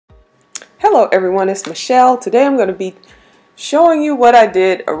Hello everyone, it's Michelle. Today I'm going to be showing you what I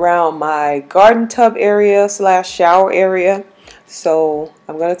did around my garden tub area / shower area. So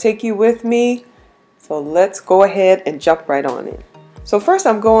I'm going to take you with me. So let's go ahead and jump right on in. So first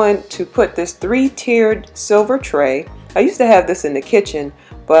I'm going to put this 3-tiered silver tray. I used to have this in the kitchen,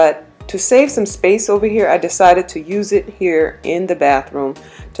 but to save some space over here, I decided to use it here in the bathroom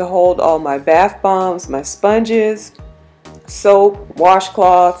to hold all my bath bombs, my sponges, soap,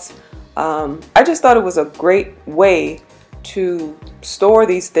 washcloths. I just thought it was a great way to store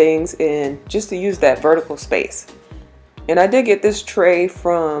these things and just to use that vertical space. And I did get this tray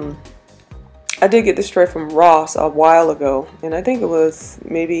from Ross a while ago, and I think it was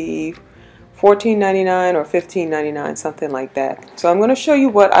maybe $14.99 or $15.99, something like that. So I'm going to show you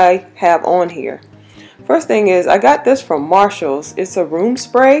what I have on here. First thing is, I got this from Marshall's. It's a room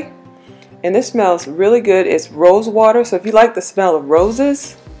spray, and this smells really good. It's rose water, so if you like the smell of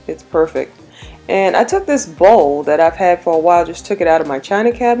roses, it's perfect. And I took this bowl that I've had for a while, just took it out of my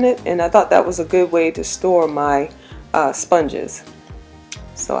china cabinet, and I thought that was a good way to store my sponges.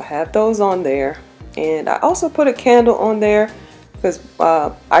 So I have those on there, and I also put a candle on there because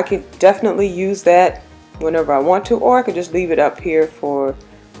I could definitely use that whenever I want to, or I could just leave it up here for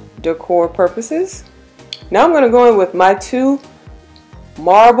decor purposes. Now I'm going to go in with my 2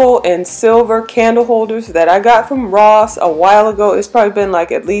 marble and silver candle holders that I got from Ross a while ago. It's probably been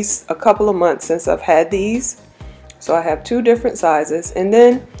like at least a couple of months since I've had these. So I have 2 different sizes, and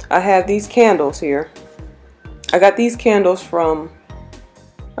then I have these candles here. I got these candles from,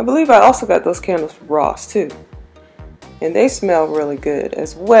 I believe I also got those candles from Ross too, and they smell really good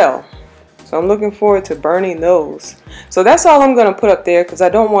as well. So I'm looking forward to burning those. So that's all I'm going to put up there because I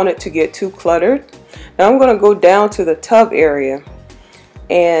don't want it to get too cluttered. Now I'm going to go down to the tub area,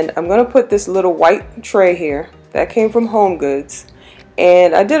 and I'm going to put this little white tray here that came from HOMEGOODS,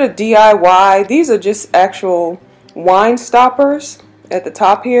 and I did a DIY. These are just actual wine stoppers at the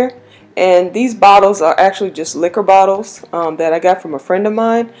top here, and these bottles are actually just liquor bottles that I got from a friend of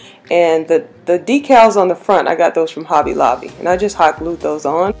mine, and the decals on the front, I got those from Hobby Lobby, and I just hot glued those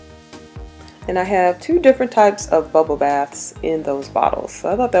on. And I have 2 different types of bubble baths in those bottles, so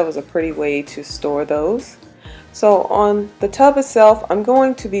I thought that was a pretty way to store those. So on the tub itself, I'm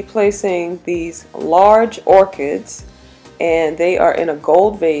going to be placing these large orchids, and they are in a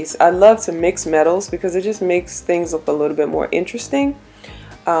gold vase. I love to mix metals because it just makes things look a little bit more interesting.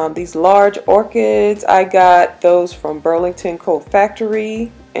 These large orchids, I got those from Burlington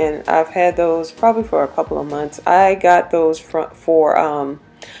Factory, and I've had those probably for a couple of months. I got those for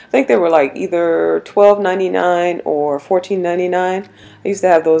I think they were like either $12.99 or $14.99. I used to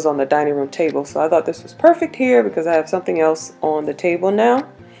have those on the dining room table, so I thought this was perfect here because I have something else on the table now.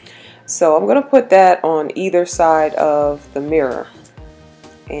 So I'm going to put that on either side of the mirror.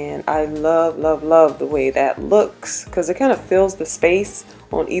 And I love, love, love the way that looks because it kind of fills the space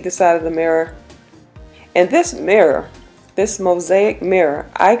on either side of the mirror. And this mirror, this mosaic mirror,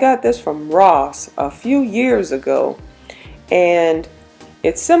 I got this from Ross a few years ago, and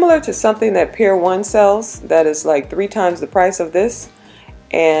it's similar to something that Pier 1 sells that is like 3 times the price of this.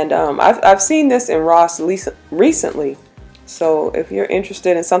 And I've seen this in Ross recently. So if you're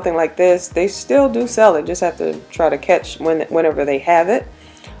interested in something like this, they still do sell it. Just have to try to catch whenever they have it.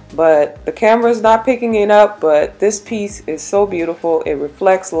 But the camera is not picking it up, but this piece is so beautiful. It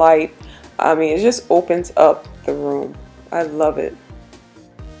reflects light. I mean, it just opens up the room. I love it.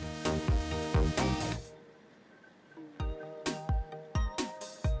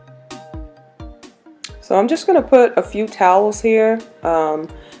 So I'm just going to put a few towels here.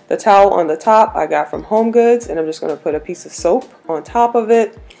 The towel on the top I got from HOMEGOODS, and I'm just going to put a piece of soap on top of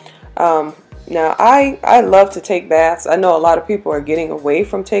it. Now I love to take baths. I know a lot of people are getting away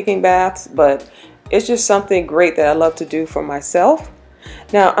from taking baths, but it's just something great that I love to do for myself.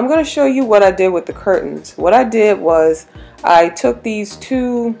 Now I'm going to show you what I did with the curtains. What I did was I took these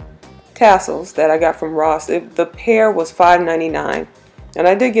 2 tassels that I got from Ross. The pair was $5.99. And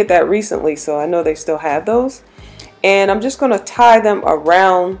I did get that recently, so I know they still have those. And I'm just going to tie them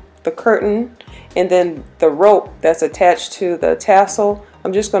around the curtain, and then the rope that's attached to the tassel,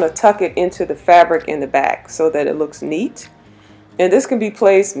 I'm just going to tuck it into the fabric in the back so that it looks neat. And this can be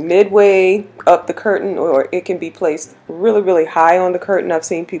placed midway up the curtain, or it can be placed really, really high on the curtain. I've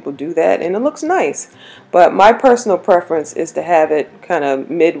seen people do that, and it looks nice. But my personal preference is to have it kind of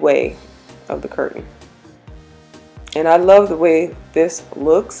midway of the curtain. And I love the way this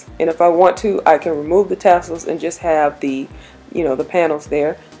looks, and if I want to, I can remove the tassels and just have the, the panels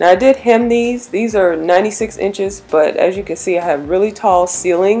there. Now I did hem these. These are 96 inches, but as you can see, I have really tall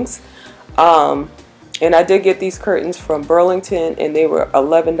ceilings. And I did get these curtains from Burlington, and they were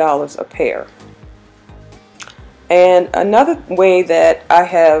 $11 a pair. And another way that I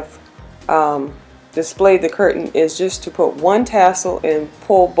have displayed the curtain is just to put one tassel and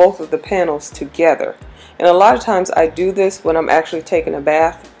pull both of the panels together. And a lot of times I do this when I'm actually taking a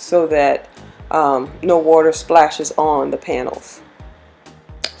bath so that no water splashes on the panels.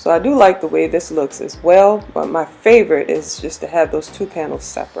 So I do like the way this looks as well, but my favorite is just to have those two panels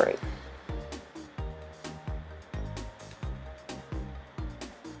separate.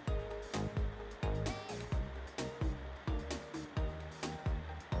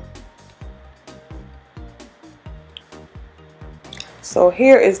 So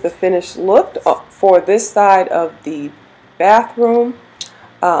here is the finished look for this side of the bathroom.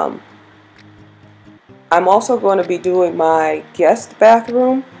 I'm also going to be doing my guest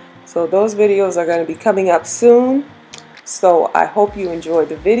bathroom, so those videos are going to be coming up soon. So I hope you enjoyed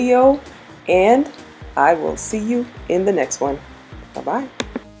the video, and I will see you in the next one. Bye-bye.